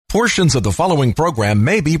Portions of the following program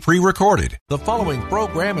may be pre-recorded. The following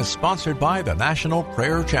program is sponsored by the National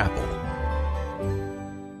Prayer Chapel.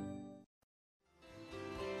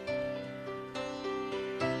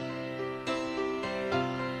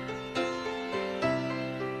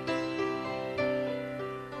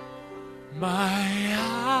 My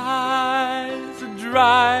eyes are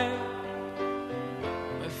dry,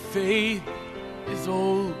 my faith is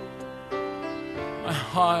old, my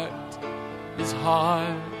heart is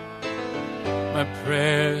hard, my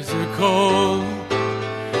prayers are cold,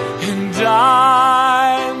 and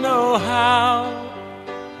I know how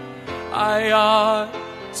I ought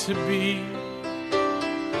to be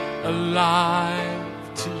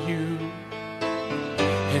alive to you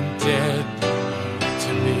and dead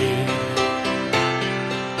to me.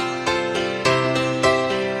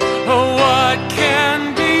 Oh, what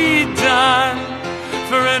can be done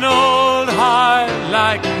for an old heart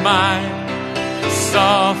like mine?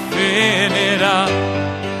 Soften it up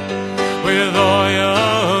with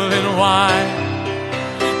oil and wine.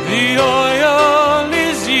 The oil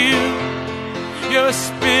is you, your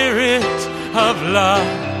spirit of love.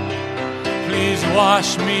 Please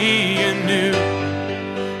wash me anew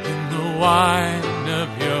in the wine of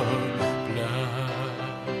your blood.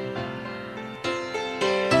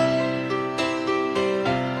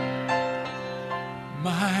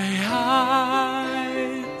 My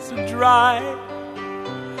eyes are dry,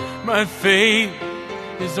 my faith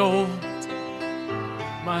is old,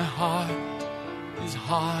 my heart is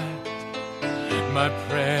hard, my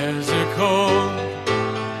prayers are cold,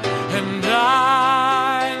 and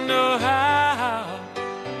I know how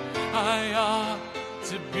I ought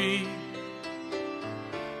to be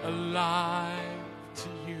alive to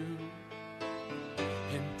you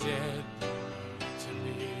and dead to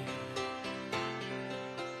me.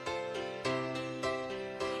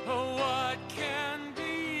 Oh, what can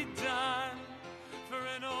be done for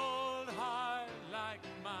an old heart like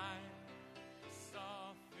mine?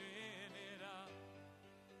 Soften it up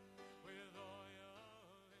with oil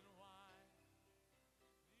and wine.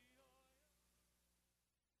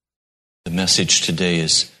 The message today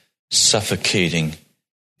is suffocating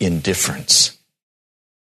indifference.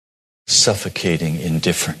 Suffocating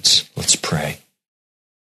indifference. Let's pray.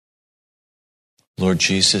 Lord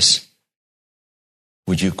Jesus,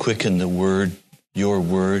 would you quicken the word, your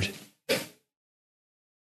word,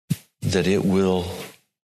 that it will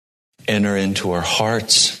enter into our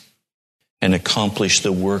hearts and accomplish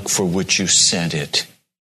the work for which you sent it.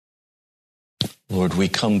 Lord, we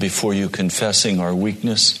come before you confessing our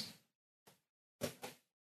weakness,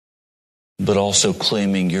 but also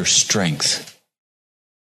claiming your strength,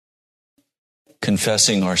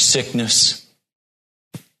 confessing our sickness,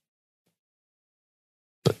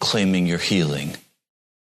 but claiming your healing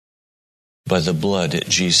by the blood at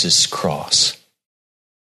Jesus' cross.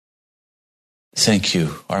 Thank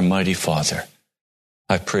you, our mighty Father.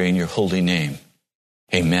 I pray in your holy name.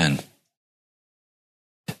 Amen.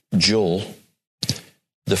 Joel,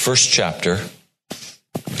 the first chapter.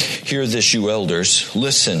 Hear this, you elders.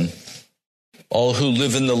 Listen, all who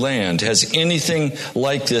live in the land. Has anything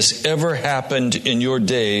like this ever happened in your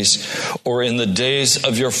days or in the days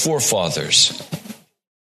of your forefathers?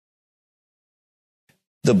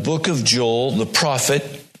 The book of Joel, the prophet,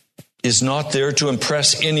 is not there to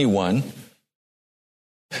impress anyone.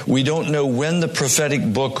 We don't know when the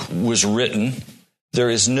prophetic book was written. There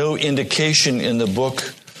is no indication in the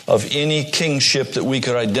book of any kingship that we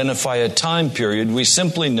could identify a time period. We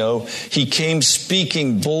simply know he came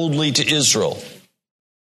speaking boldly to Israel.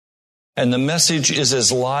 And the message is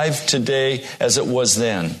as live today as it was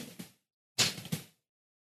then.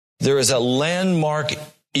 There is a landmark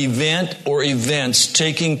event or events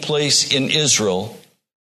taking place in Israel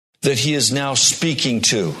that he is now speaking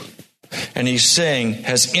to. And he's saying,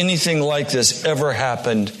 has anything like this ever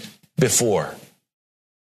happened before?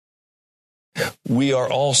 We are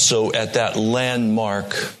also at that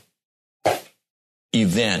landmark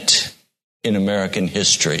event in American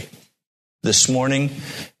history. This morning,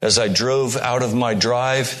 as I drove out of my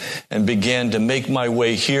drive and began to make my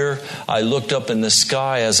way here, I looked up in the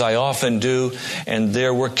sky, as I often do, and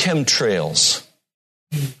there were chemtrails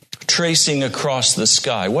tracing across the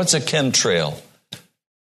sky. What's a chemtrail?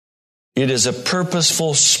 It is a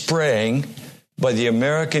purposeful spraying by the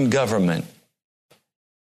American government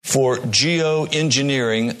for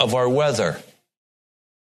geoengineering of our weather.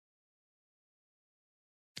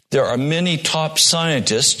 There are many top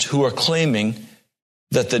scientists who are claiming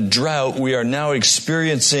that the drought we are now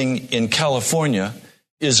experiencing in California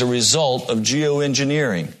is a result of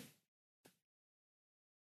geoengineering.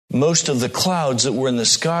 Most of the clouds that were in the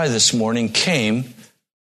sky this morning came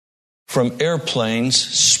from airplanes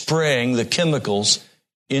spraying the chemicals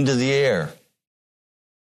into the air.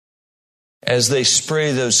 As they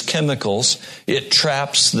spray those chemicals, it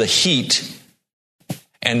traps the heat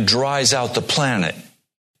and dries out the planet.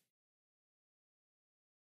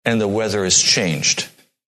 And the weather is changed.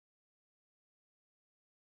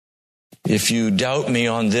 If you doubt me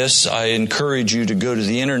on this, I encourage you to go to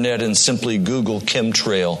the internet and simply Google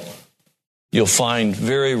chemtrail. You'll find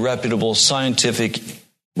very reputable scientific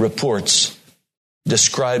reports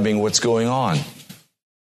describing what's going on.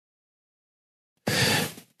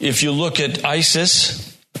 If you look at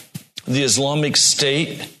ISIS, the Islamic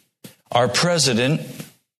State, our president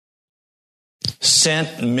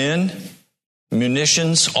sent men,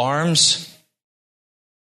 munitions, arms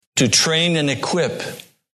to train and equip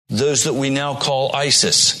those that we now call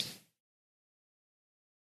ISIS.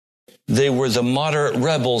 They were the moderate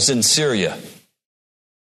rebels in Syria.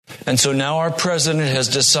 And so now our president has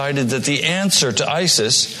decided that the answer to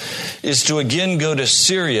ISIS is to again go to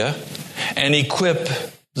Syria and equip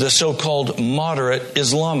the so-called moderate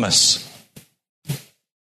Islamists.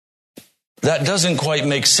 That doesn't quite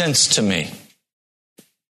make sense to me.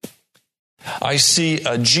 I see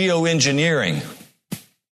a geoengineering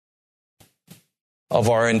of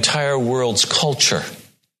our entire world's culture.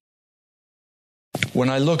 When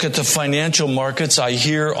I look at the financial markets, I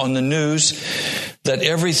hear on the news that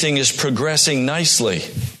everything is progressing nicely.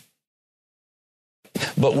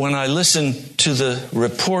 But when I listen to the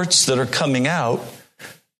reports that are coming out,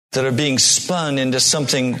 that are being spun into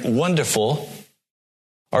something wonderful,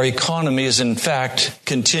 our economy is in fact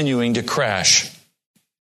continuing to crash.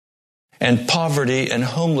 And poverty and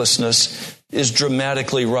homelessness is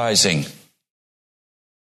dramatically rising.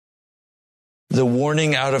 The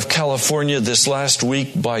warning out of California this last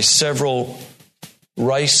week by several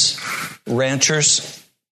rice ranchers: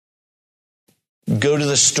 go to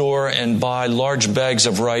the store and buy large bags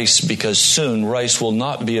of rice because soon rice will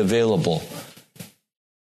not be available.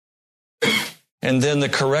 And then the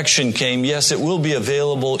correction came, yes, it will be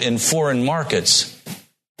available in foreign markets,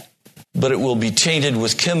 but it will be tainted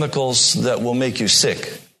with chemicals that will make you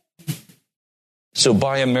sick. So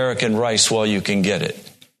buy American rice while you can get it.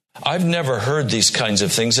 I've never heard these kinds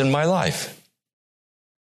of things in my life.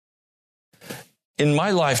 In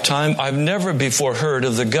my lifetime, I've never before heard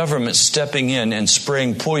of the government stepping in and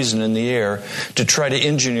spraying poison in the air to try to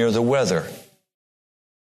engineer the weather.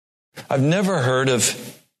 I've never heard of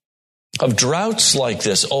droughts like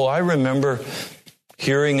this. Oh, I remember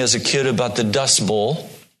hearing as a kid about the Dust Bowl.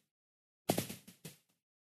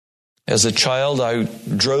 As a child, I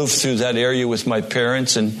drove through that area with my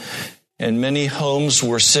parents, and many homes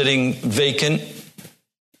were sitting vacant,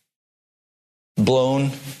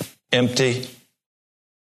 blown, empty.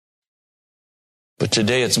 But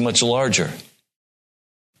today it's much larger.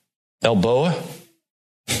 Ebola,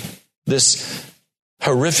 this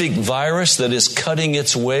horrific virus that is cutting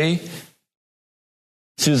its way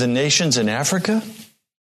through the nations in Africa.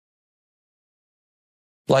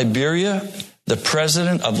 Liberia, the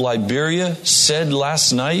president of Liberia said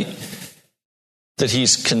last night that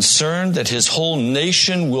he's concerned that his whole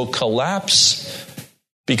nation will collapse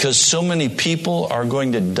because so many people are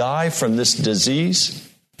going to die from this disease.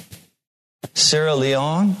 Sierra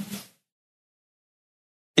Leone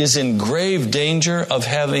is in grave danger of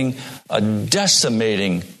having a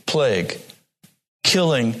decimating plague,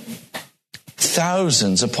 killing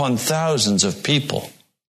thousands upon thousands of people.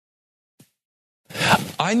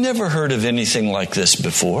 I never heard of anything like this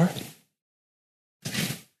before.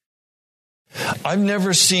 I've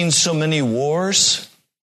never seen so many wars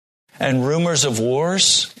and rumors of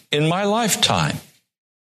wars in my lifetime.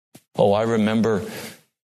 Oh, I remember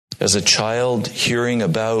as a child hearing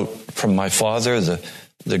about from my father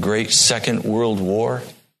the great Second World War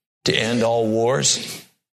to end all wars,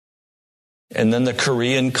 and then the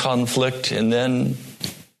Korean conflict, and then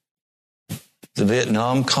the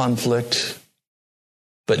Vietnam conflict.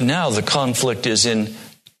 But now the conflict is in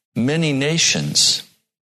many nations,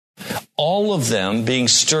 all of them being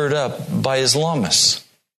stirred up by Islamists.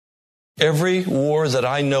 Every war that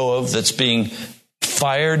I know of that's being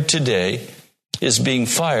fired today is being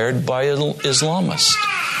fired by Islamists.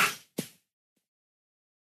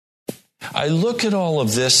 I look at all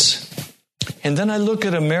of this, and then I look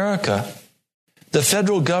at America. The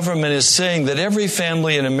federal government is saying that every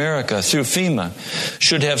family in America, through FEMA,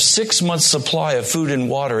 should have 6 months' supply of food and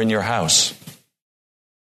water in your house.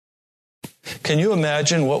 Can you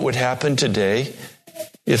imagine what would happen today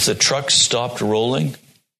if the trucks stopped rolling?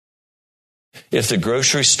 If the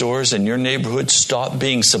grocery stores in your neighborhood stopped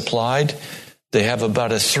being supplied? They have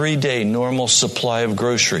about a 3-day normal supply of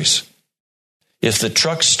groceries. If the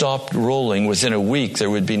truck stopped rolling within a week, there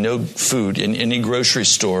would be no food in any grocery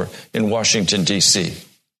store in Washington, D.C.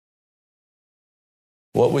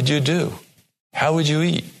 What would you do? How would you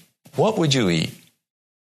eat? What would you eat?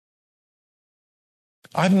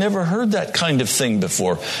 I've never heard that kind of thing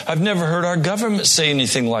before. I've never heard our government say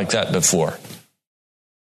anything like that before.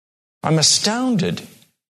 I'm astounded.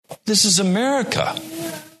 This is America,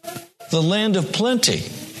 the land of plenty.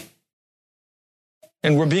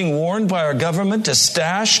 And we're being warned by our government to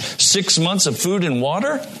stash 6 months of food and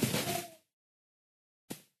water?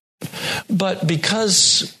 But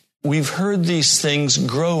because we've heard these things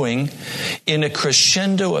growing in a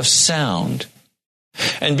crescendo of sound,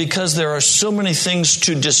 and because there are so many things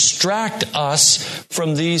to distract us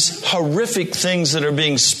from these horrific things that are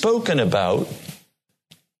being spoken about,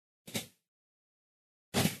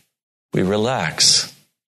 we relax.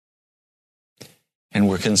 And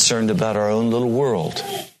we're concerned about our own little world.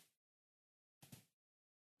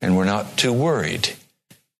 And we're not too worried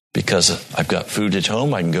because I've got food at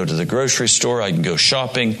home. I can go to the grocery store. I can go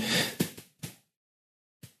shopping.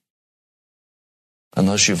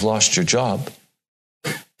 Unless you've lost your job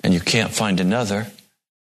and you can't find another.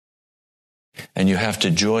 And you have to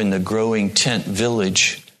join the growing tent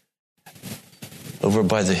village over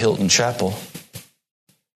by the Hilton Chapel,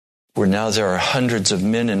 where now there are hundreds of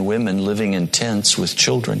men and women living in tents with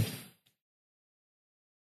children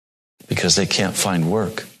because they can't find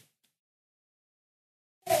work.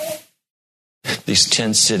 These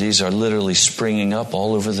tent cities are literally springing up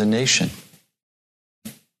all over the nation.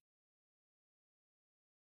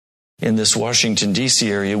 In this Washington, D.C.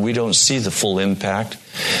 area, we don't see the full impact,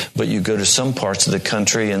 but you go to some parts of the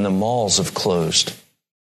country and the malls have closed.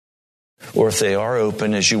 Or if they are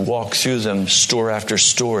open, as you walk through them, store after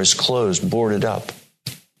store is closed, boarded up.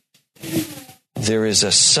 There is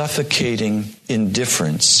a suffocating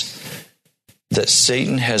indifference that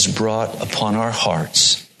Satan has brought upon our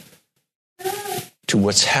hearts to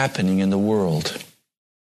what's happening in the world,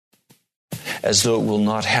 as though it will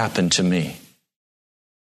not happen to me.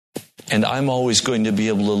 And I'm always going to be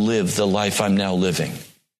able to live the life I'm now living.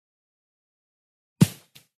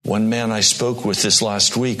 One man I spoke with this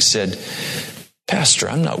last week said, "Pastor,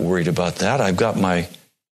 I'm not worried about that. I've got my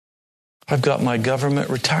government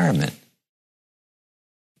retirement.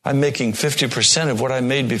 I'm making 50% of what I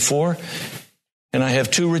made before, and I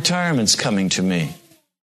have 2 retirements coming to me.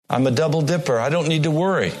 I'm a double dipper. I don't need to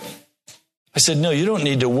worry." I said, "No, you don't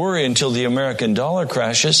need to worry until the American dollar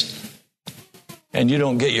crashes and you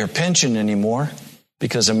don't get your pension anymore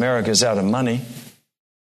because America's out of money."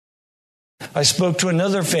 I spoke to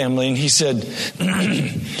another family and he said,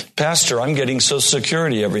 "Pastor, I'm getting Social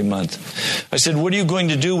Security every month." I said, "What are you going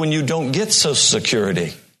to do when you don't get Social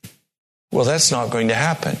Security?" "Well, that's not going to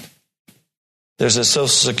happen. There's a Social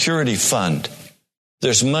Security fund.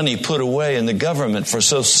 There's money put away in the government for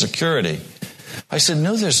Social Security." I said,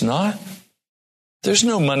 "No, there's not. There's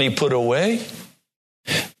no money put away.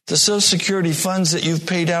 The Social Security funds that you've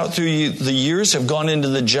paid out through the years have gone into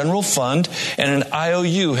the general fund, and an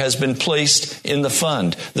IOU has been placed in the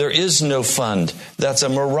fund. There is no fund. That's a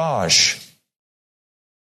mirage.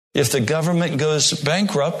 If the government goes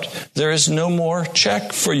bankrupt, there is no more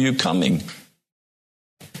check for you coming."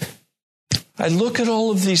 I look at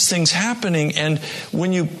all of these things happening, and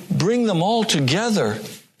when you bring them all together,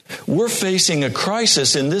 we're facing a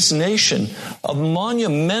crisis in this nation of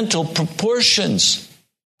monumental proportions.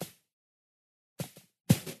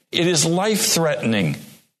 It is life-threatening.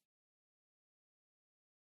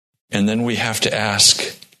 And then we have to ask,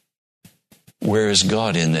 where is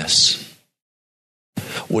God in this?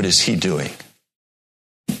 What is He doing?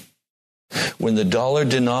 When the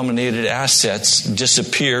dollar-denominated assets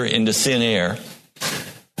disappear into thin air,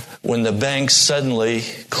 when the banks suddenly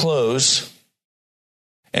close,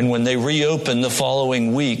 and when they reopen the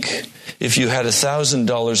following week, if you had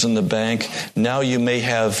 $1,000 in the bank, now you may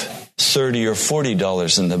have $30 or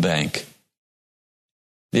 $40 in the bank.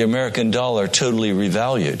 The American dollar totally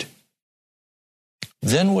revalued.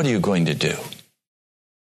 Then what are you going to do?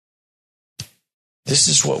 This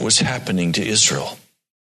is what was happening to Israel.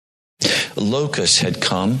 Locusts had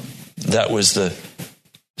come. That was the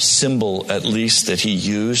symbol, at least, that he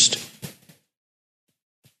used.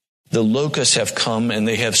 The locusts have come and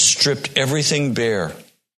they have stripped everything bare.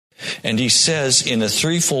 And he says in a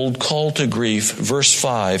threefold call to grief, verse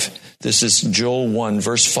 5, this is Joel 1,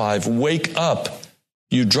 verse 5, "Wake up,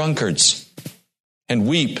 you drunkards, and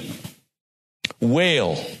weep.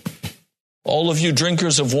 Wail, all of you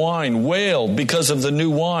drinkers of wine, wail because of the new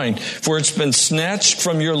wine, for it's been snatched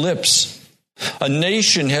from your lips. A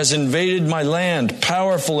nation has invaded my land,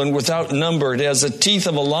 powerful and without number. It has the teeth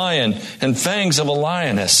of a lion and fangs of a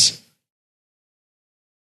lioness.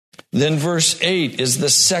 Then verse 8 is the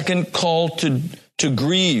second call to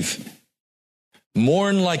grieve.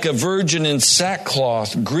 Mourn like a virgin in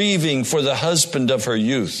sackcloth, grieving for the husband of her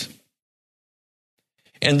youth.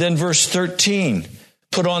 And then verse 13,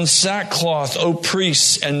 put on sackcloth, O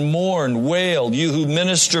priests, and mourn, wail, you who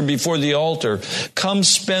minister before the altar. Come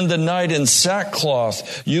spend the night in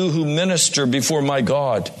sackcloth, you who minister before my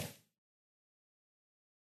God.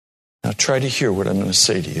 Now try to hear what I'm going to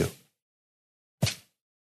say to you.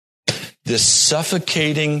 This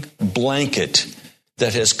suffocating blanket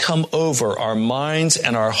that has come over our minds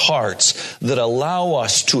and our hearts that allow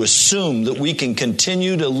us to assume that we can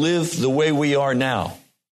continue to live the way we are now,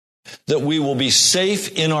 that we will be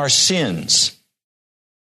safe in our sins,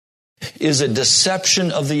 is a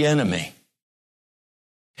deception of the enemy.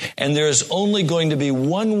 And there is only going to be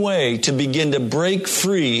one way to begin to break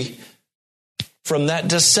free from that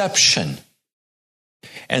deception.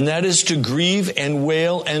 And that is to grieve and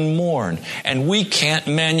wail and mourn. And we can't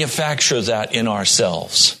manufacture that in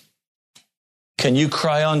ourselves. Can you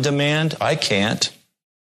cry on demand? I can't.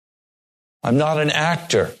 I'm not an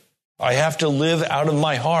actor. I have to live out of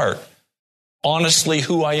my heart, honestly,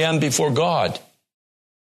 who I am before God.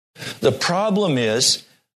 The problem is,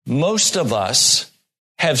 most of us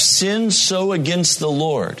have sinned so against the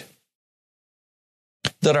Lord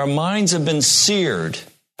that our minds have been seared.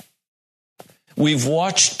 We've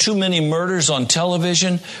watched too many murders on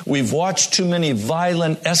television. We've watched too many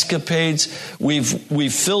violent escapades.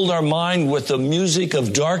 We've filled our mind with the music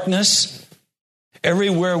of darkness.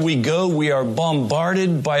 Everywhere we go, we are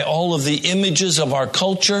bombarded by all of the images of our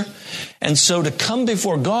culture. And so to come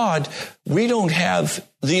before God, we don't have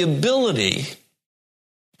the ability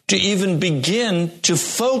to even begin to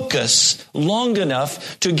focus long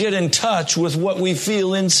enough to get in touch with what we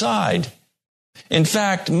feel inside. In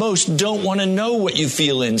fact, most don't want to know what you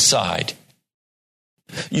feel inside.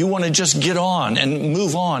 You want to just get on and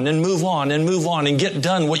move on and move on and move on and get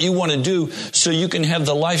done what you want to do so you can have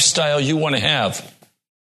the lifestyle you want to have.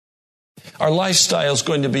 Our lifestyle is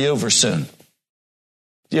going to be over soon.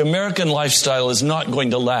 The American lifestyle is not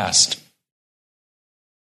going to last.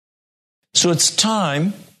 So it's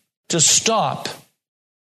time to stop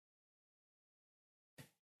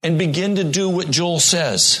and begin to do what Joel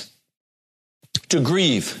says. To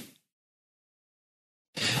grieve.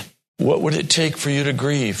 What would it take for you to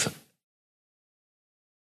grieve?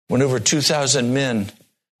 When over 2,000 men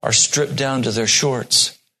are stripped down to their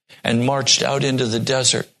shorts and marched out into the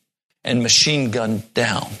desert and machine gunned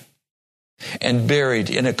down and buried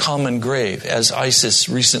in a common grave, as ISIS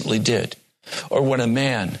recently did. Or when a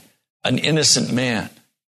man, an innocent man,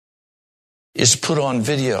 is put on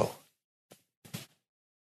video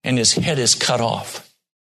and his head is cut off.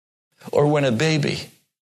 Or when a baby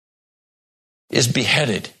is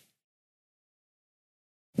beheaded.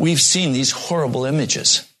 We've seen these horrible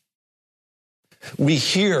images. We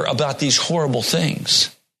hear about these horrible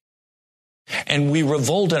things. And we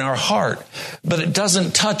revolt in our heart, but it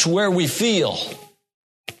doesn't touch where we feel.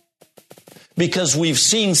 Because we've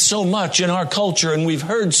seen so much in our culture and we've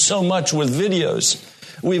heard so much with videos.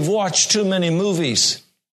 We've watched too many movies.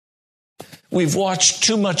 We've watched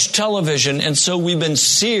too much television, and so we've been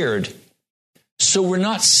seared. So we're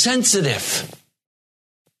not sensitive.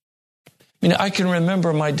 I mean, I can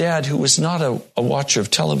remember my dad, who was not a watcher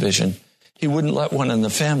of television. He wouldn't let one in the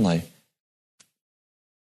family.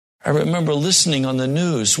 I remember listening on the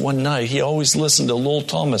news one night. He always listened to Lowell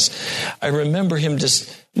Thomas. I remember him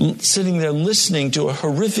just sitting there listening to a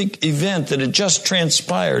horrific event that had just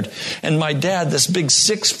transpired. And my dad, this big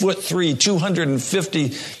 6'3",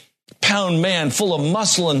 250-pound man full of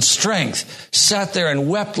muscle and strength, sat there and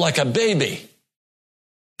wept like a baby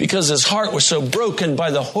because his heart was so broken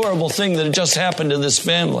by the horrible thing that had just happened to this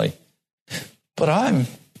family. But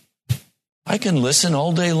I can listen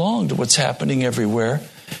all day long to what's happening everywhere,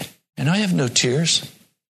 and I have no tears.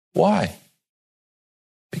 Why?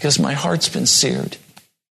 Because my heart's been seared.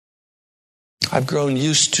 I've grown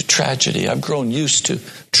used to tragedy. I've grown used to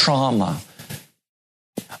trauma.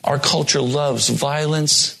 Our culture loves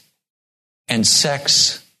violence and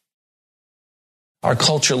sex. Our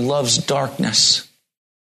culture loves darkness.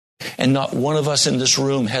 And not one of us in this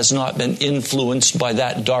room has not been influenced by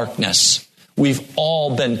that darkness. We've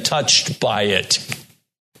all been touched by it.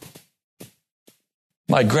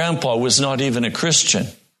 My grandpa was not even a Christian.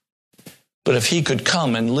 But if he could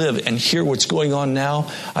come and live and hear what's going on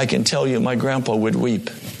now, I can tell you my grandpa would weep.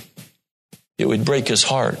 It would break his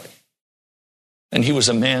heart. And he was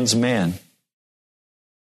a man's man.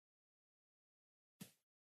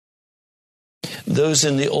 those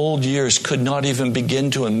in the old years could not even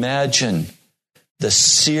begin to imagine the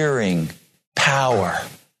searing power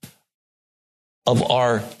of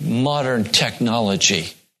our modern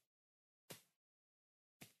technology.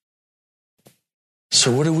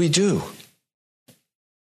 So what do?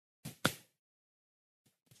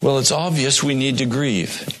 Well, it's obvious we need to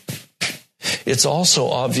grieve. It's also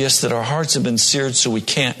obvious that our hearts have been seared so we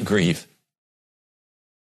can't grieve.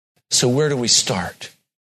 So where do we start?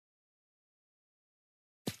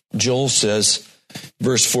 Joel says,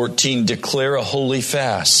 verse 14, declare a holy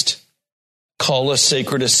fast. Call a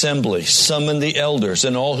sacred assembly. Summon the elders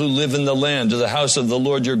and all who live in the land to the house of the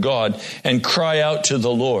Lord your God and cry out to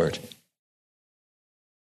the Lord.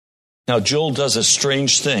 Now, Joel does a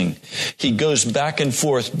strange thing. He goes back and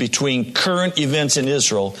forth between current events in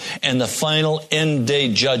Israel and the final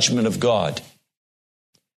end-day judgment of God.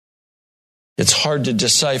 It's hard to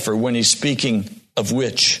decipher when he's speaking of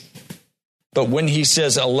which. But when he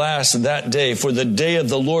says, alas, that day, for the day of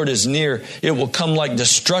the Lord is near, it will come like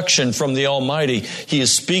destruction from the Almighty. He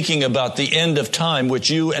is speaking about the end of time, which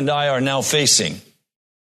you and I are now facing.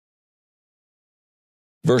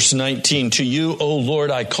 Verse 19, to you, O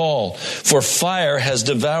Lord, I call, for fire has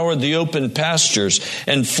devoured the open pastures,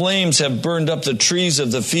 and flames have burned up the trees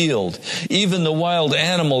of the field. Even the wild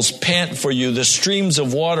animals pant for you. The streams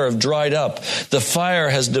of water have dried up. The fire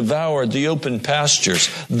has devoured the open pastures.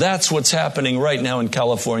 That's what's happening right now in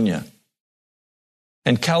California.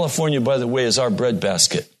 And California, by the way, is our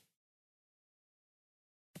breadbasket.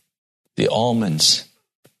 The almonds,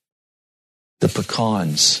 the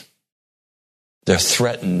pecans, they're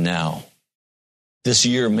threatened now. This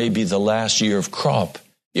year may be the last year of crop.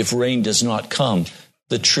 If rain does not come,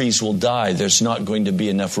 the trees will die. There's not going to be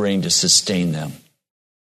enough rain to sustain them.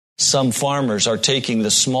 Some farmers are taking the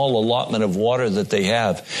small allotment of water that they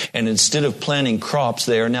have, and instead of planting crops,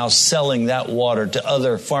 they are now selling that water to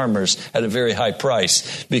other farmers at a very high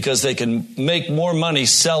price because they can make more money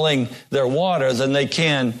selling their water than they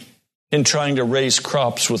can in trying to raise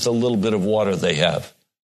crops with the little bit of water they have.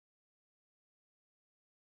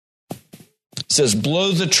 It says,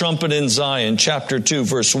 blow the trumpet in Zion, chapter 2,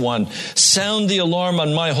 verse 1. Sound the alarm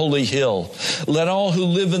on my holy hill. Let all who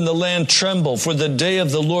live in the land tremble, for the day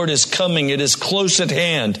of the Lord is coming. It is close at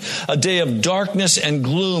hand, a day of darkness and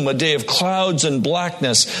gloom, a day of clouds and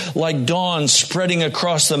blackness, like dawn spreading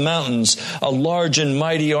across the mountains. A large and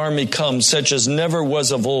mighty army comes, such as never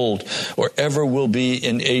was of old, or ever will be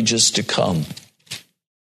in ages to come.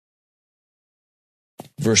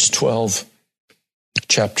 Verse 12,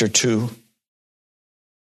 chapter 2.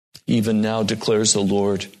 Even now, declares the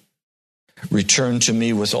Lord, return to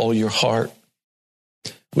me with all your heart,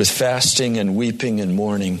 with fasting and weeping and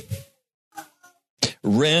mourning.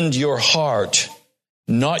 Rend your heart,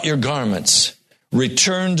 not your garments.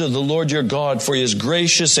 Return to the Lord your God, for he is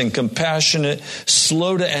gracious and compassionate,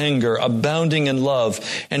 slow to anger, abounding in love,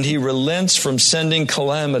 and he relents from sending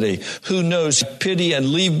calamity. Who knows pity and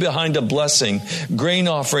leave behind a blessing, grain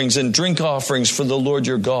offerings and drink offerings for the Lord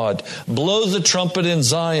your God. Blow the trumpet in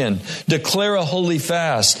Zion, declare a holy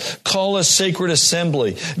fast, call a sacred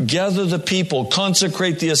assembly, gather the people,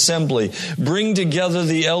 consecrate the assembly, bring together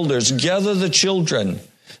the elders, gather the children,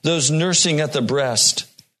 those nursing at the breast.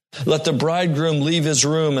 Let the bridegroom leave his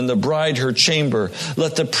room and the bride her chamber.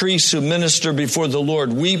 Let the priests who minister before the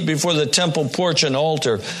Lord weep before the temple porch and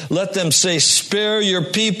altar. Let them say, spare your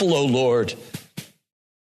people, O Lord.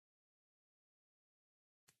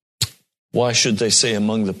 Why should they say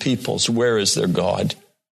among the peoples, where is their God?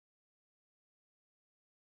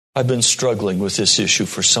 I've been struggling with this issue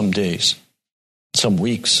for some days, some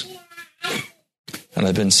weeks. And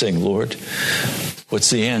I've been saying, Lord, what's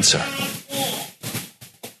the answer?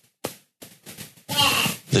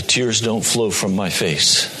 The tears don't flow from my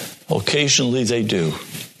face. Occasionally they do.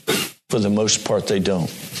 For the most part, they don't.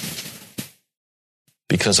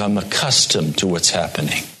 Because I'm accustomed to what's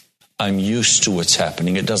happening. I'm used to what's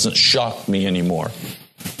happening. It doesn't shock me anymore.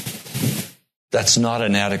 That's not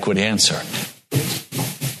an adequate answer.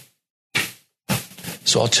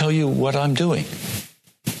 So I'll tell you what I'm doing.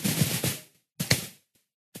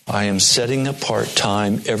 I am setting apart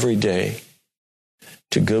time every day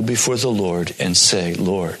to go before the Lord and say,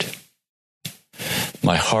 Lord,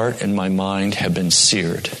 my heart and my mind have been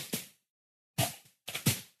seared.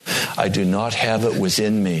 I do not have it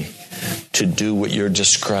within me to do what you're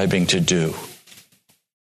describing to do.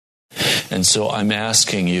 And so I'm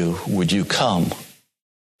asking you, would you come?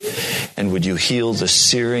 And would you heal the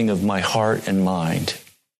searing of my heart and mind?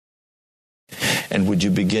 And would you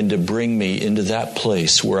begin to bring me into that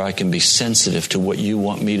place where I can be sensitive to what you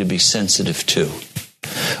want me to be sensitive to?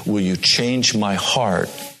 Will you change my heart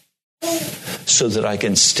so that I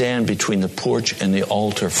can stand between the porch and the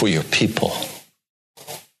altar for your people.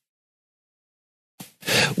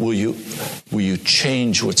 Will you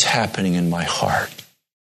change what's happening in my heart?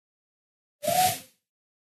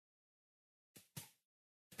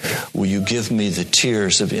 Will you give me the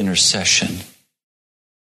tears of intercession?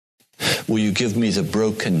 Will you give me the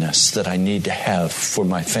brokenness that I need to have for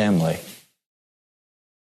my family?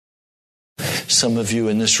 Some of you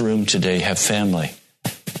in this room today have family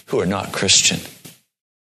who are not Christian.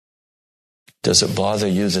 Does it bother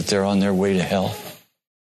you that they're on their way to hell?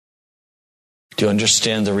 Do you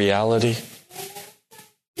understand the reality?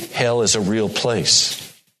 Hell is a real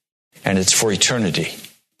place, and it's for eternity.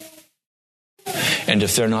 And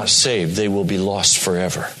if they're not saved, they will be lost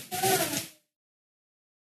forever.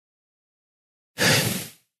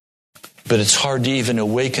 But it's hard to even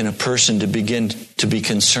awaken a person to begin to be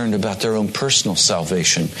concerned about their own personal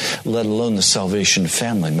salvation, let alone the salvation of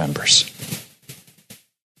family members.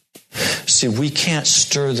 See, we can't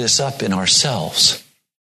stir this up in ourselves,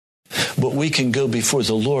 but we can go before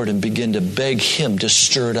the Lord and begin to beg Him to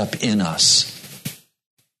stir it up in us.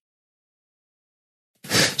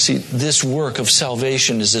 See, this work of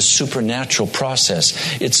salvation is a supernatural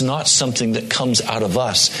process. It's not something that comes out of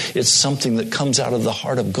us. It's something that comes out of the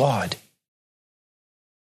heart of God.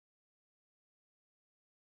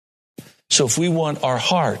 So if we want our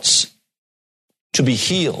hearts to be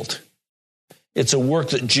healed, it's a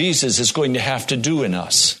work that Jesus is going to have to do in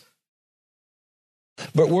us.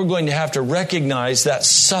 But we're going to have to recognize that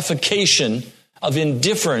suffocation of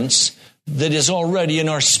indifference that is already in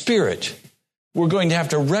our spirit. We're going to have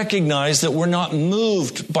to recognize that we're not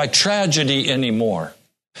moved by tragedy anymore.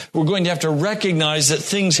 We're going to have to recognize that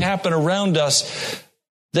things happen around us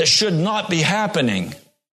that should not be happening,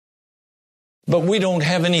 but we don't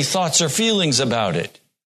have any thoughts or feelings about it.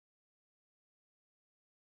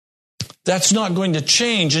 That's not going to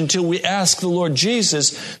change until we ask the Lord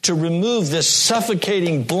Jesus to remove this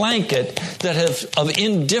suffocating blanket of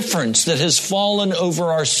indifference that has fallen over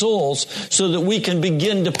our souls so that we can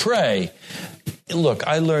begin to pray. Look,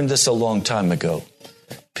 I learned this a long time ago.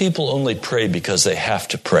 People only pray because they have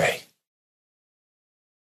to pray.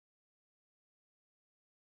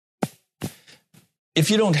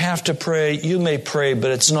 If you don't have to pray, you may pray,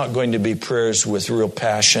 but it's not going to be prayers with real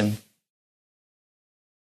passion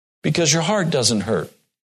because your heart doesn't hurt.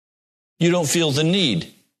 You don't feel the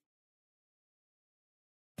need.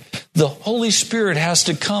 The Holy Spirit has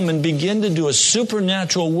to come and begin to do a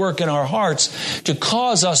supernatural work in our hearts to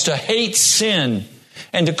cause us to hate sin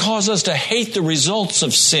and to cause us to hate the results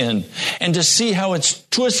of sin and to see how it's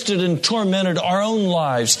twisted and tormented our own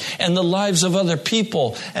lives and the lives of other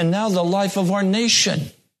people and now the life of our nation.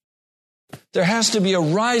 There has to be a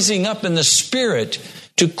rising up in the Spirit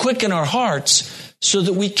to quicken our hearts so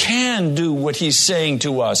that we can do what He's saying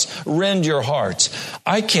to us. Rend your hearts.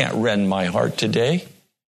 I can't rend my heart today.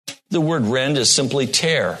 The word rend is simply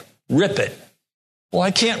tear, rip it. Well,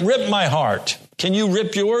 I can't rip my heart. Can you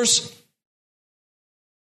rip yours?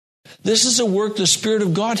 This is a work the Spirit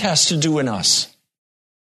of God has to do in us.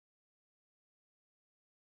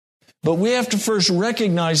 But we have to first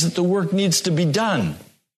recognize that the work needs to be done.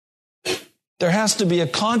 There has to be a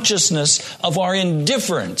consciousness of our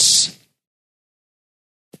indifference,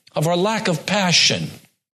 of our lack of passion.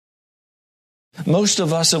 Most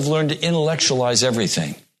of us have learned to intellectualize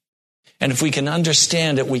everything. And if we can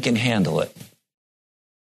understand it, we can handle it.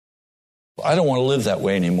 I don't want to live that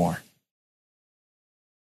way anymore.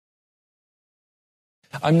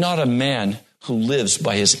 I'm not a man who lives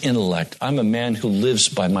by his intellect. I'm a man who lives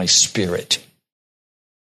by my spirit.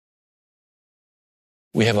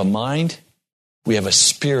 We have a mind, we have a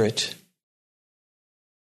spirit,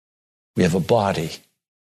 we have a body.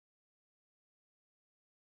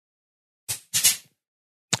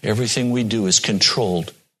 Everything we do is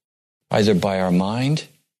controlled either by our mind,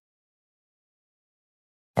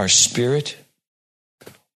 our spirit,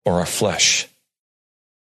 or our flesh.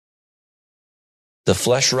 The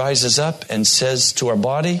flesh rises up and says to our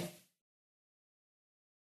body,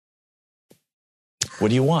 "What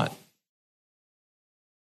do you want?"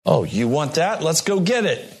 "Oh, you want that? Let's go get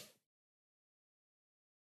it."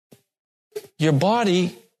 Your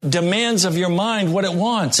body demands of your mind what it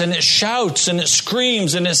wants, and it shouts and it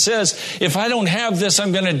screams and it says, "If I don't have this,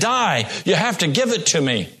 I'm going to die. You have to give it to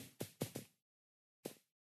me."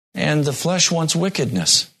 And the flesh wants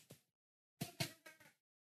wickedness.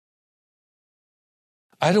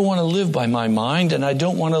 I don't want to live by my mind, and I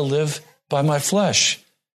don't want to live by my flesh.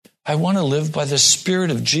 I want to live by the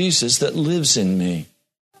Spirit of Jesus that lives in me.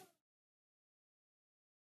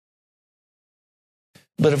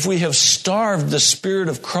 But if we have starved the Spirit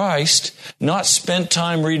of Christ, not spent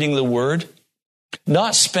time reading the Word,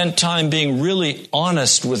 not spent time being really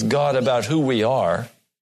honest with God about who we are,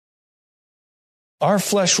 our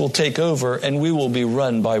flesh will take over and we will be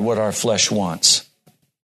run by what our flesh wants.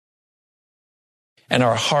 And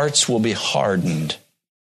our hearts will be hardened.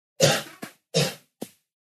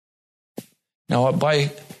 Now,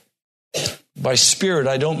 by spirit,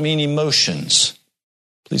 I don't mean emotions.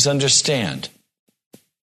 Please understand.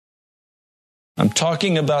 I'm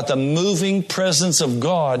talking about the moving presence of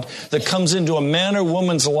God that comes into a man or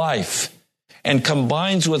woman's life and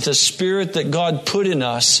combines with the Spirit that God put in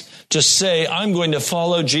us to say, I'm going to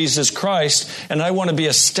follow Jesus Christ and I want to be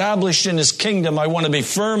established in His kingdom. I want to be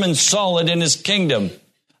firm and solid in His kingdom.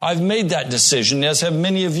 I've made that decision, as have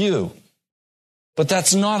many of you. But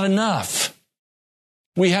that's not enough.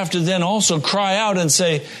 We have to then also cry out and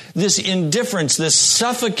say, this indifference, this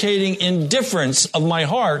suffocating indifference of my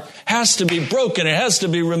heart has to be broken. It has to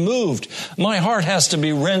be removed. My heart has to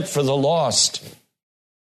be rent for the lost.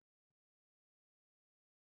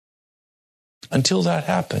 Until that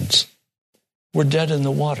happens, we're dead in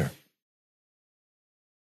the water.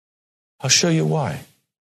 I'll show you why.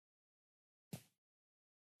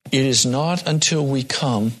 It is not until we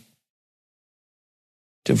come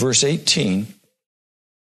to verse 18,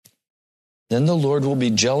 then the Lord will be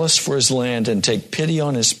jealous for His land and take pity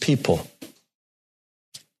on His people.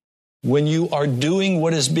 When you are doing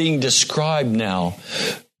what is being described now,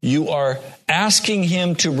 you are asking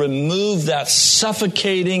Him to remove that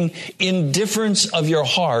suffocating indifference of your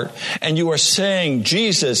heart, and you are saying,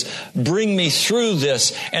 Jesus, bring me through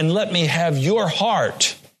this and let me have your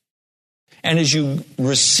heart. And as you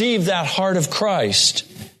receive that heart of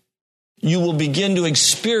Christ, you will begin to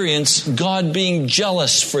experience God being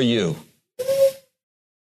jealous for you.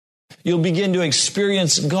 You'll begin to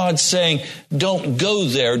experience God saying, don't go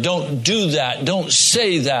there, don't do that, don't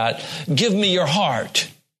say that, give me your heart.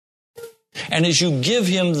 And as you give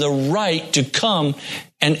Him the right to come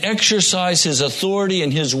and exercise His authority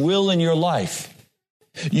and His will in your life,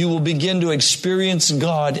 you will begin to experience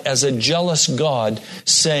God as a jealous God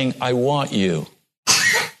saying, I want you.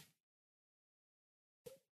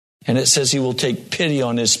 And it says He will take pity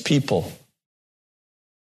on His people.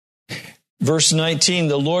 Verse 19,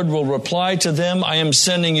 the Lord will reply to them, I am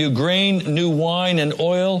sending you grain, new wine, and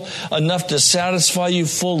oil, enough to satisfy you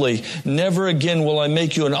fully. Never again will I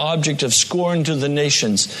make you an object of scorn to the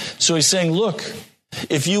nations. So He's saying, look,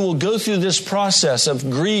 if you will go through this process of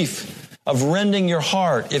grief, of rending your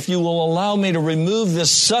heart, if you will allow me to remove this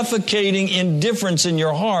suffocating indifference in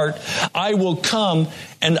your heart, I will come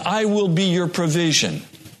and I will be your provision.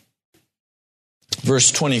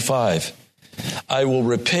 Verse 25. I will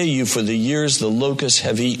repay you for the years the locusts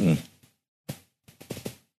have eaten.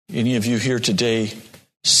 Any of you here today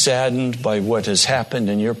saddened by what has happened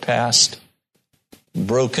in your past?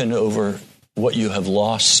 Broken over what you have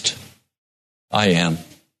lost? I am.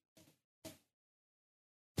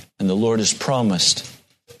 And the Lord has promised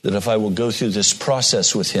that if I will go through this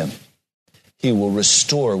process with Him, He will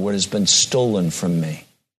restore what has been stolen from me.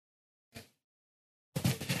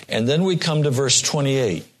 And then we come to verse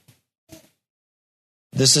 28.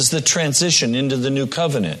 This is the transition into the new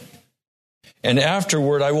covenant. And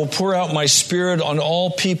afterward, I will pour out my Spirit on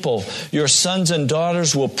all people. Your sons and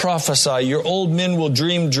daughters will prophesy. Your old men will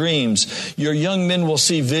dream dreams. Your young men will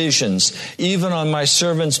see visions. Even on my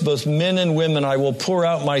servants, both men and women, I will pour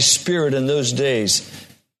out my Spirit in those days.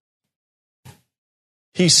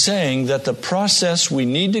 He's saying that the process we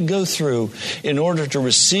need to go through in order to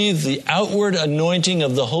receive the outward anointing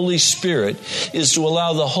of the Holy Spirit is to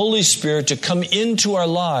allow the Holy Spirit to come into our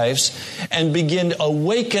lives and begin to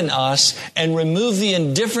awaken us and remove the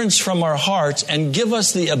indifference from our hearts and give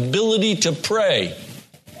us the ability to pray.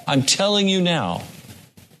 I'm telling you now,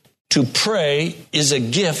 to pray is a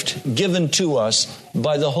gift given to us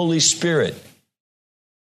by the Holy Spirit.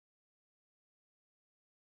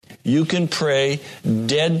 You can pray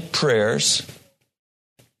dead prayers.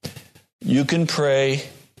 You can pray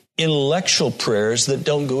intellectual prayers that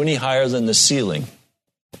don't go any higher than the ceiling.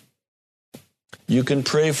 You can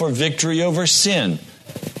pray for victory over sin.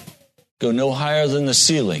 Go no higher than the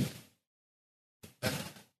ceiling.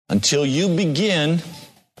 Until you begin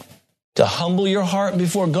to humble your heart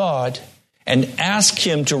before God and ask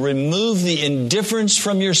Him to remove the indifference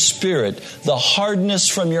from your spirit, the hardness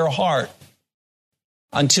from your heart,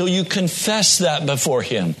 until you confess that before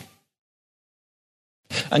Him.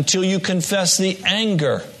 Until you confess the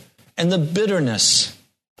anger and the bitterness.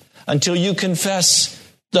 Until you confess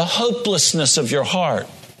the hopelessness of your heart.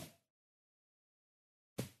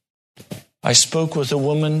 I spoke with a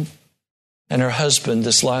woman and her husband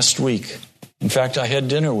this last week. In fact, I had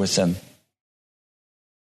dinner with them.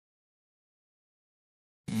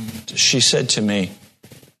 She said to me,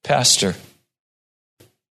 Pastor,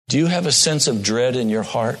 do you have a sense of dread in your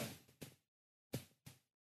heart?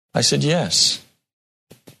 I said, yes.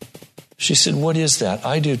 She said, what is that?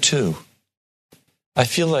 I do too. I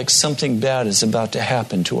feel like something bad is about to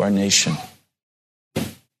happen to our nation.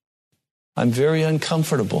 I'm very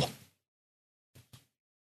uncomfortable.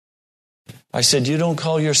 I said, you don't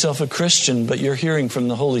call yourself a Christian, but you're hearing from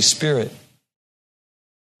the Holy Spirit.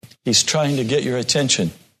 He's trying to get your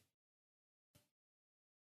attention.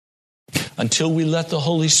 Until we let the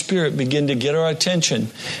Holy Spirit begin to get our attention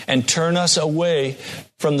and turn us away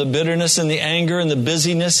from the bitterness and the anger and the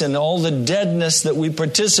busyness and all the deadness that we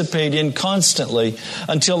participate in constantly,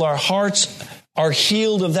 until our hearts are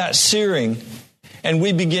healed of that searing and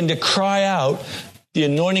we begin to cry out, the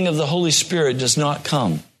anointing of the Holy Spirit does not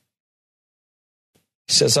come.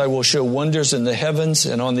 He says, I will show wonders in the heavens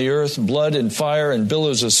and on the earth, blood and fire and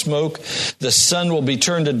billows of smoke. The sun will be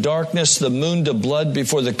turned to darkness, the moon to blood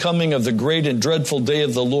before the coming of the great and dreadful day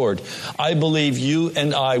of the Lord. I believe you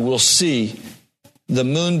and I will see the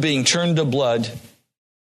moon being turned to blood,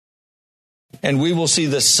 and we will see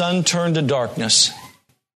the sun turned to darkness,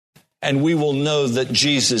 and we will know that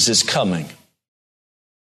Jesus is coming.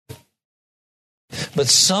 But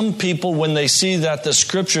some people, when they see that, the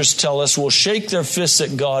scriptures tell us, will shake their fists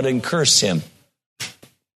at God and curse him.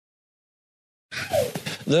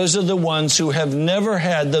 Those are the ones who have never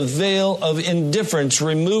had the veil of indifference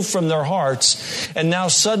removed from their hearts, and now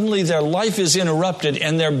suddenly their life is interrupted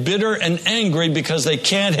and they're bitter and angry because they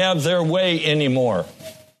can't have their way anymore.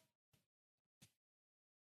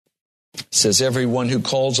 It says, everyone who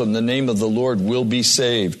calls on the name of the Lord will be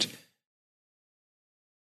saved.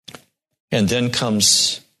 And then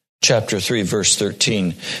comes chapter 3, verse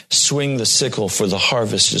 13. Swing the sickle, for the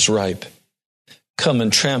harvest is ripe. Come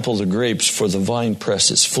and trample the grapes, for the winepress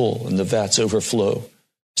is full and the vats overflow.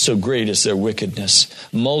 So great is their wickedness.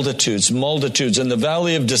 Multitudes, multitudes in the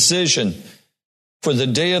valley of decision. For the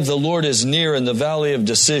day of the Lord is near in the valley of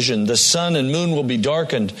decision. The sun and moon will be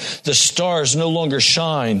darkened. The stars no longer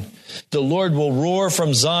shine. The Lord will roar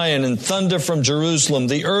from Zion and thunder from Jerusalem.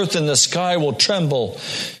 The earth and the sky will tremble.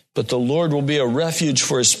 But the Lord will be a refuge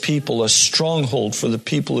for his people, a stronghold for the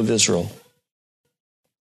people of Israel.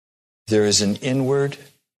 There is an inward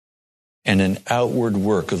and an outward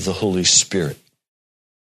work of the Holy Spirit.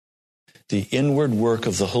 The inward work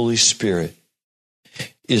of the Holy Spirit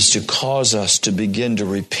is to cause us to begin to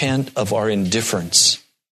repent of our indifference,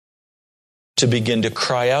 to begin to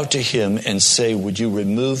cry out to him and say, would you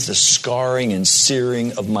remove the scarring and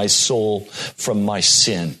searing of my soul from my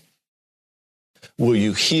sin? Will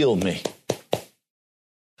you heal me?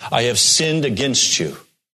 I have sinned against you.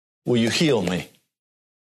 Will you heal me?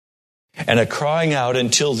 And a crying out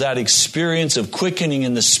until that experience of quickening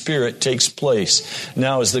in the Spirit takes place.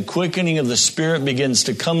 Now, as the quickening of the Spirit begins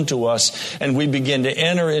to come to us and we begin to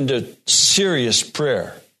enter into serious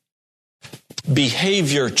prayer,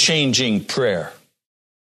 behavior-changing prayer,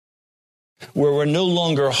 where we're no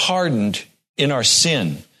longer hardened in our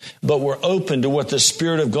sin, but we're open to what the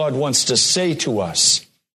Spirit of God wants to say to us.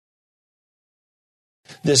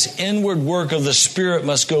 This inward work of the Spirit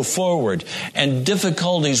must go forward, and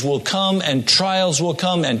difficulties will come, and trials will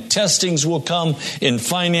come, and testings will come in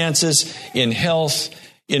finances, in health,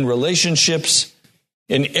 in relationships.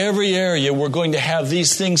 In every area, we're going to have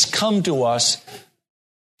these things come to us,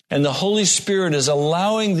 and the Holy Spirit is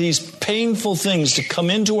allowing these painful things to come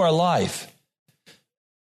into our life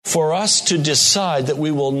for us to decide that we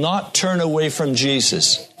will not turn away from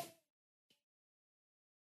Jesus.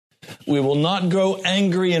 We will not grow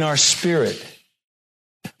angry in our spirit.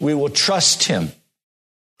 We will trust him.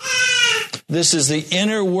 This is the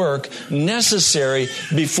inner work necessary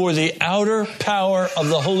before the outer power of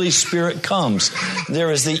the Holy Spirit comes.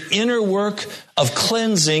 There is the inner work of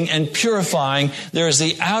cleansing and purifying. There is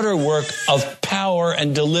the outer work of power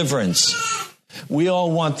and deliverance. We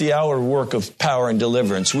all want the outer work of power and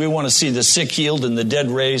deliverance. We want to see the sick healed and the dead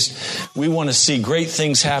raised. We want to see great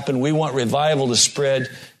things happen. We want revival to spread.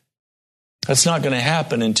 That's not going to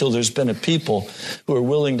happen until there's been a people who are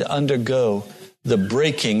willing to undergo the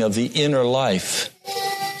breaking of the inner life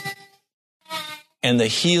and the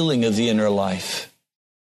healing of the inner life,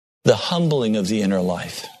 the humbling of the inner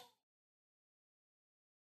life.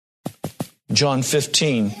 John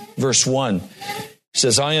 15, verse 1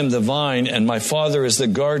 says, I am the vine and my Father is the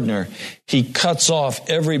gardener. He cuts off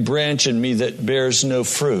every branch in me that bears no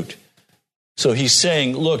fruit. So he's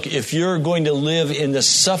saying, look, if you're going to live in the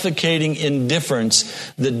suffocating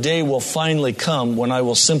indifference, the day will finally come when I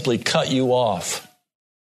will simply cut you off.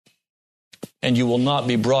 And you will not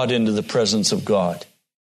be brought into the presence of God.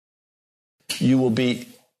 You will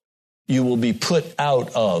be put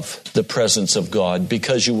out of the presence of God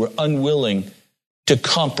because you were unwilling to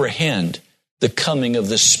comprehend the coming of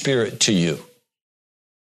the Spirit to you.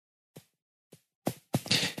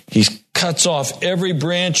 He cuts off every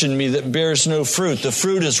branch in me that bears no fruit. The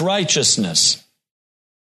fruit is righteousness.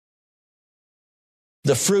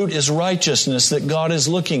 The fruit is righteousness that God is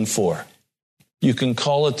looking for. You can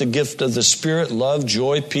call it the gift of the Spirit, love,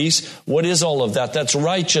 joy, peace. What is all of that? That's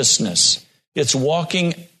righteousness. It's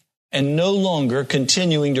walking and no longer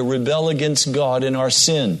continuing to rebel against God in our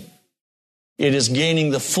sin. It is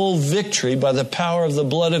gaining the full victory by the power of the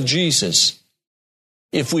blood of Jesus.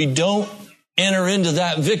 If we don't enter into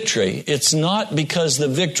that victory, it's not because the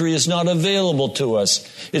victory is not available to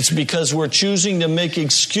us. It's because we're choosing to make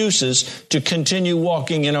excuses to continue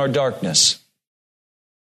walking in our darkness.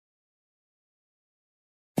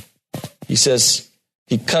 He says,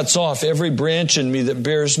 he cuts off every branch in me that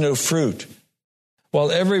bears no fruit,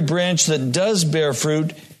 while every branch that does bear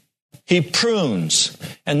fruit, he prunes.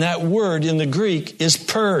 And that word in the Greek is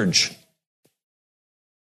purge.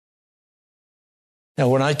 Now,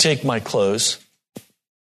 when I take my clothes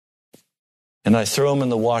and I throw them in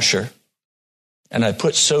the washer and I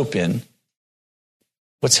put soap in,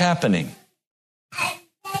 what's happening?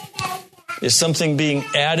 Is something being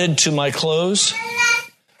added to my clothes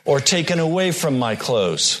or taken away from my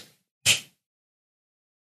clothes?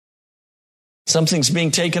 Something's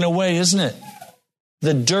being taken away, isn't it?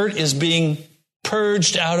 The dirt is being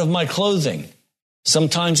purged out of my clothing.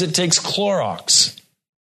 Sometimes it takes Clorox.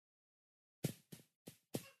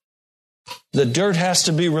 The dirt has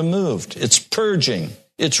to be removed. It's purging.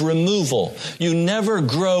 It's removal. You never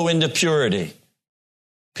grow into purity.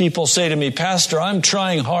 People say to me, Pastor, I'm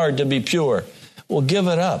trying hard to be pure. Well, give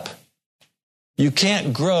it up. You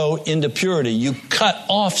can't grow into purity. You cut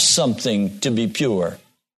off something to be pure.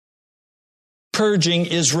 Purging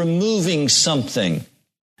is removing something.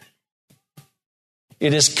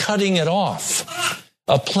 It is cutting it off.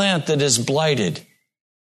 A plant that is blighted.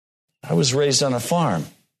 I was raised on a farm.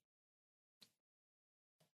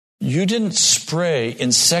 You didn't spray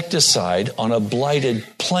insecticide on a blighted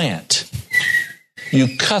plant.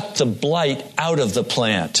 You cut the blight out of the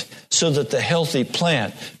plant so that the healthy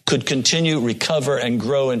plant could continue, recover, and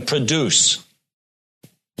grow and produce.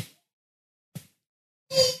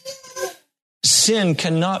 Sin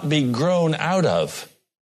cannot be grown out of.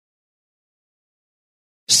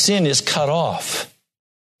 Sin is cut off.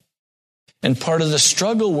 And part of the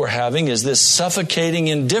struggle we're having is this suffocating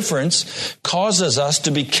indifference causes us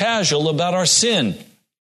to be casual about our sin.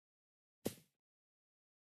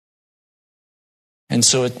 And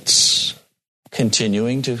so it's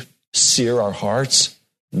continuing to sear our hearts,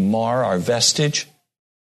 mar our vestige,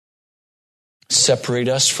 separate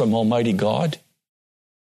us from Almighty God.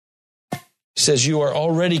 He says, you are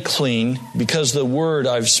already clean because the word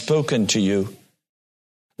I've spoken to you.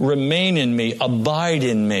 Remain in me, abide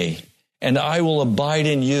in me, and I will abide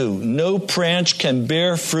in you. No branch can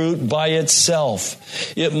bear fruit by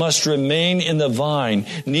itself. It must remain in the vine.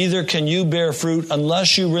 Neither can you bear fruit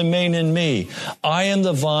unless you remain in me. I am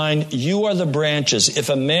the vine, you are the branches. If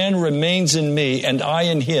a man remains in me and I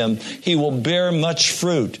in him, he will bear much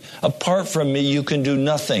fruit. Apart from me, you can do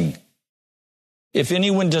nothing. If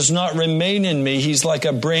anyone does not remain in me, he's like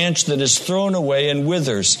a branch that is thrown away and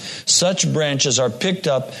withers. Such branches are picked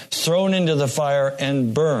up, thrown into the fire,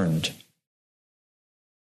 and burned.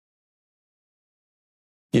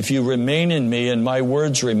 If you remain in me and my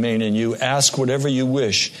words remain in you, ask whatever you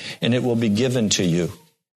wish, and it will be given to you.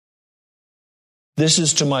 This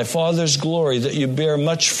is to my Father's glory that you bear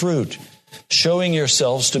much fruit, showing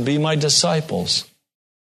yourselves to be my disciples.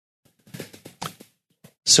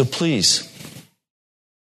 So please,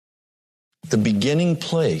 the beginning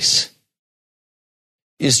place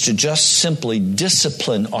is to just simply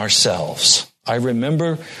discipline ourselves. I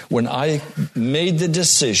remember when I made the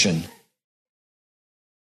decision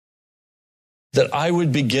that I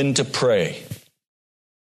would begin to pray.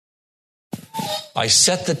 I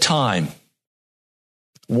set the time,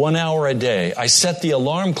 1 hour a day. I set the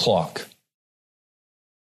alarm clock.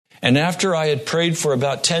 And after I had prayed for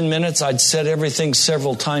about 10 minutes, I'd said everything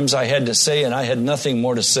several times I had to say, and I had nothing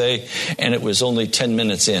more to say, and it was only 10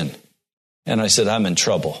 minutes in. And I said, I'm in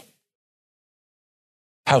trouble.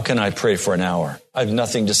 How can I pray for an hour? I have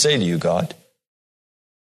nothing to say to you, God.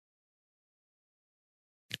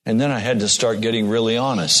 And then I had to start getting really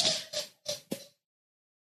honest.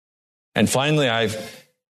 And finally, I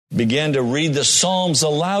began to read the Psalms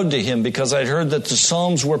aloud to him because I'd heard that the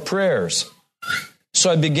Psalms were prayers. So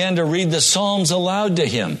I began to read the Psalms aloud to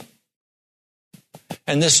him.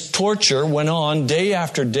 And this torture went on day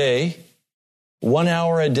after day, 1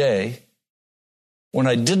 hour a day, when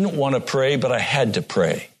I didn't want to pray, but I had to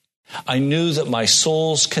pray. I knew that my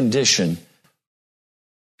soul's condition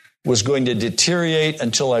was going to deteriorate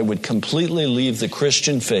until I would completely leave the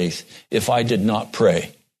Christian faith if I did not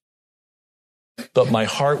pray. But my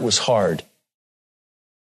heart was hard.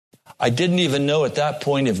 I didn't even know at that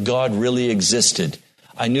point if God really existed.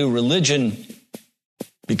 I knew religion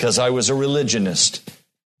because I was a religionist,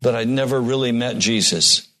 but I'd never really met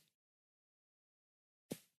Jesus.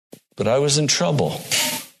 But I was in trouble.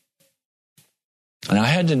 And I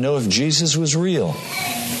had to know if Jesus was real.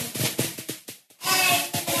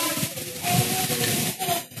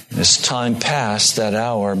 As time passed, that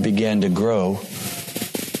hour began to grow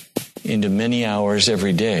into many hours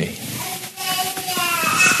every day.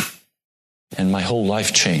 And my whole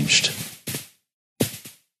life changed.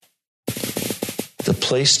 The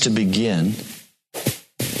place to begin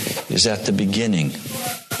is at the beginning,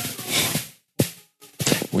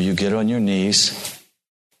 where you get on your knees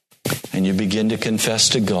and you begin to confess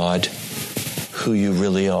to God who you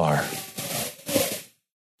really are.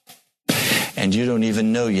 And you don't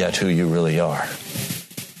even know yet who you really are.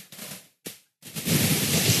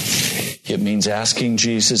 It means asking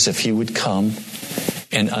Jesus if he would come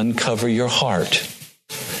and uncover your heart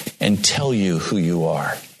and tell you who you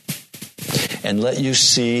are and let you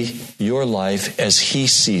see your life as he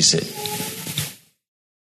sees it.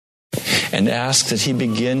 And ask that he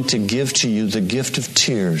begin to give to you the gift of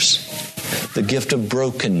tears, the gift of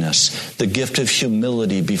brokenness, the gift of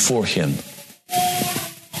humility before him.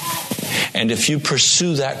 And if you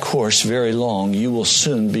pursue that course very long, you will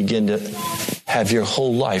soon begin to have your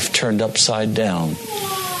whole life turned upside down.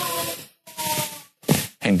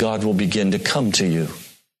 And God will begin to come to you.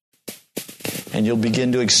 And you'll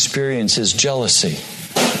begin to experience his jealousy,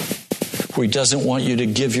 where he doesn't want you to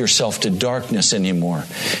give yourself to darkness anymore.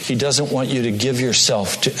 He doesn't want you to give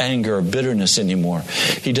yourself to anger or bitterness anymore.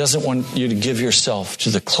 He doesn't want you to give yourself to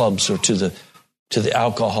the clubs or to the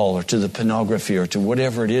alcohol or to the pornography or to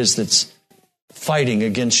whatever it is that's fighting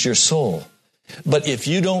against your soul. But if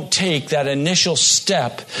you don't take that initial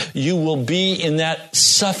step, you will be in that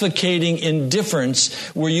suffocating indifference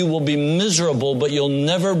where you will be miserable, but you'll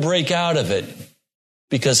never break out of it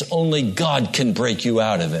because only God can break you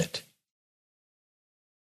out of it.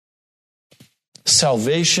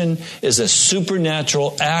 Salvation is a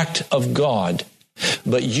supernatural act of God,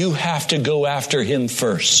 but you have to go after him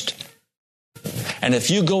first. And if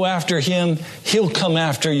you go after him, he'll come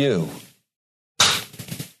after you.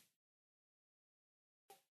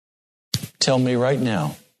 Tell me right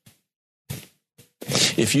now,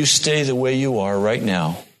 if you stay the way you are right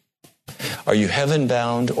now, are you heaven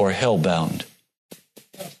bound or hell bound?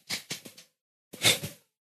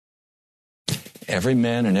 Every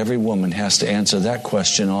man and every woman has to answer that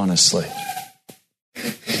question honestly.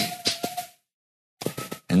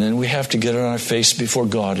 And then we have to get on our face before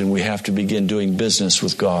God and we have to begin doing business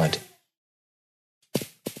with God.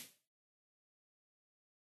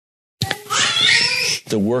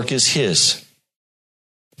 The work is his.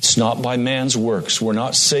 It's not by man's works. We're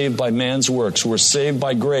not saved by man's works. We're saved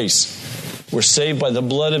by grace. We're saved by the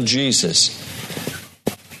blood of Jesus.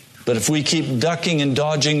 But if we keep ducking and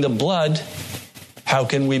dodging the blood, how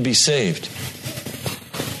can we be saved?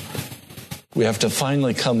 We have to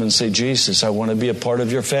finally come and say, Jesus, I want to be a part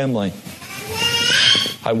of your family.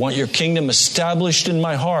 I want your kingdom established in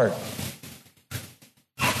my heart.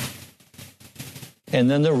 And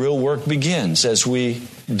then the real work begins as we,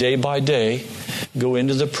 day by day, go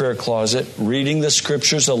into the prayer closet, reading the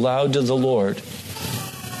scriptures aloud to the Lord,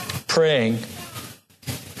 praying,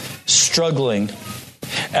 struggling,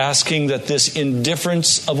 asking that this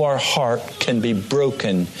indifference of our heart can be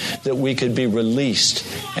broken, that we could be released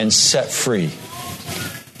and set free.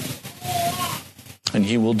 And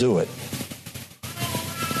he will do it.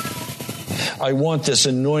 I want this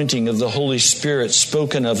anointing of the Holy Spirit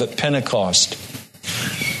spoken of at Pentecost.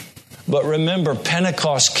 But remember,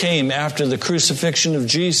 Pentecost came after the crucifixion of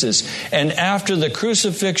Jesus and after the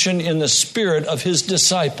crucifixion in the spirit of his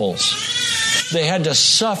disciples. They had to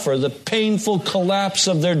suffer the painful collapse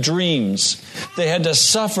of their dreams. They had to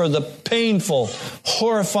suffer the painful,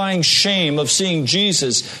 horrifying shame of seeing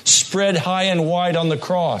Jesus spread high and wide on the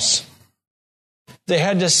cross. They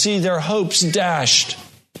had to see their hopes dashed.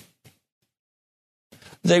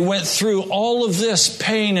 They went through all of this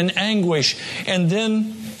pain and anguish, and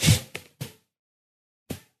then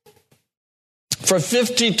for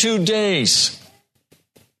 52 days.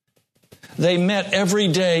 They met every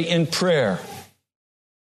day in prayer,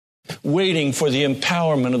 waiting for the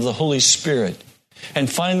empowerment of the Holy Spirit.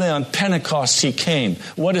 And finally on Pentecost he came.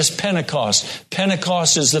 What is Pentecost?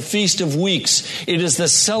 Pentecost is the Feast of Weeks. It is the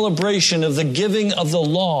celebration of the giving of the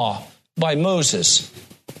law by Moses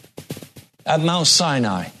at Mount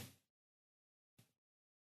Sinai.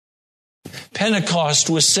 Pentecost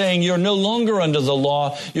was saying you're no longer under the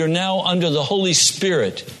law, you're now under the Holy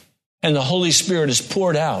Spirit, and the Holy Spirit is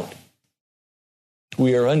poured out.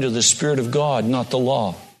 We are under the Spirit of God, not the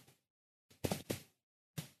law.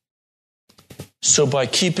 So by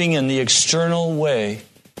keeping in the external way,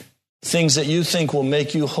 things that you think will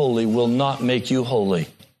make you holy will not make you holy.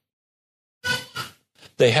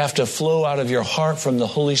 They have to flow out of your heart from the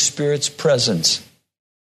Holy Spirit's presence.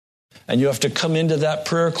 And you have to come into that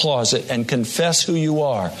prayer closet and confess who you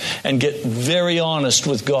are and get very honest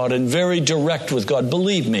with God and very direct with God.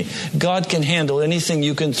 Believe me, God can handle anything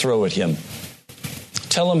you can throw at Him.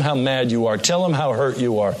 Tell Him how mad you are. Tell Him how hurt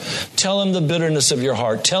you are. Tell Him the bitterness of your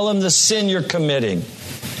heart. Tell Him the sin you're committing.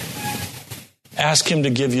 Ask Him to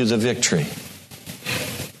give you the victory.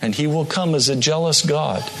 And He will come as a jealous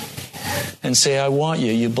God and say, I want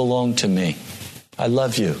you. You belong to me. I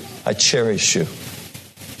love you. I cherish you.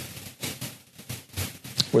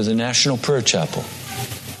 We're the National Prayer Chapel.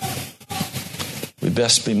 We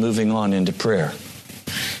best be moving on into prayer.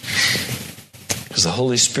 Because the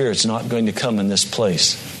Holy Spirit's not going to come in this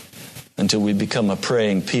place until we become a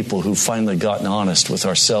praying people who've finally gotten honest with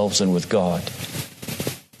ourselves and with God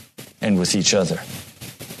and with each other.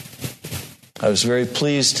 I was very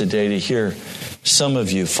pleased today to hear some of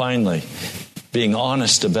you finally being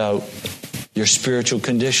honest about your spiritual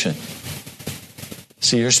condition.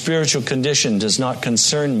 See, your spiritual condition does not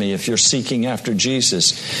concern me if you're seeking after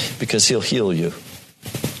Jesus, because He'll heal you.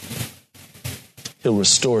 He'll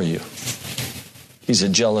restore you. He's a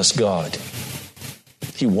jealous God.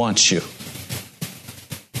 He wants you.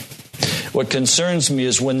 What concerns me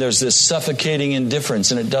is when there's this suffocating indifference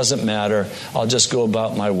and it doesn't matter. I'll just go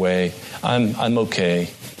about my way. I'm okay.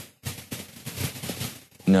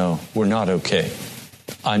 No, we're not okay.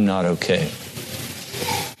 I'm not okay.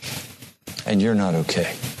 And you're not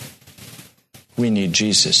okay. We need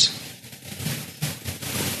Jesus.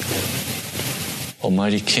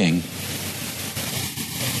 Almighty King,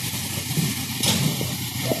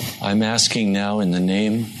 I'm asking now in the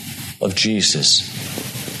name of Jesus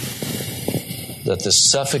that the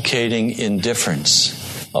suffocating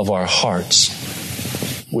indifference of our hearts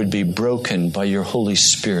would be broken by your Holy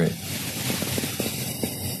Spirit.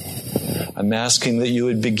 I'm asking that you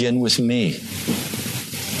would begin with me.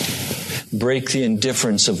 Break the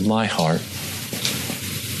indifference of my heart.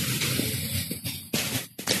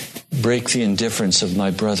 Break the indifference of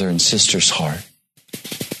my brother and sister's heart.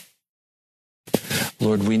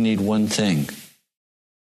 Lord, we need one thing.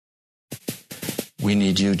 We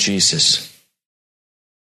need you, Jesus.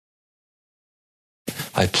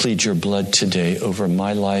 I plead your blood today over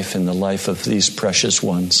my life and the life of these precious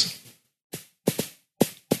ones.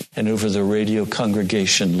 And over the radio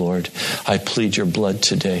congregation, Lord, I plead your blood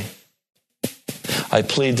today. I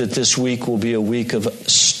plead that this week will be a week of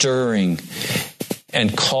stirring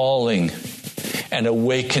and calling and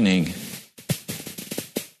awakening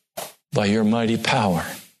by your mighty power.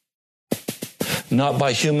 Not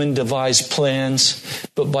by human devised plans,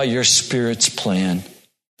 but by your Spirit's plan.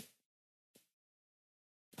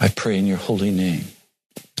 I pray in your holy name.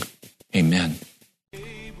 Amen.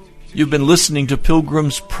 You've been listening to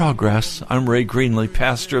Pilgrim's Progress. I'm Ray Greenley,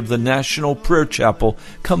 pastor of the National Prayer Chapel.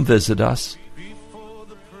 Come visit us.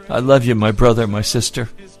 I love you, my brother, my sister.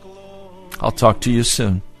 I'll talk to you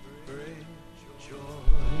soon.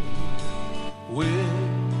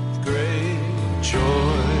 With great joy.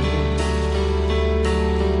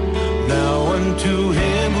 Now unto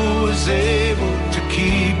Him who is able to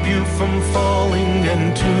keep you from falling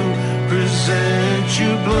and to present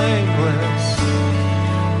you blameless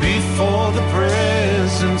before the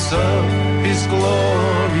presence of His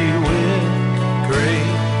glory.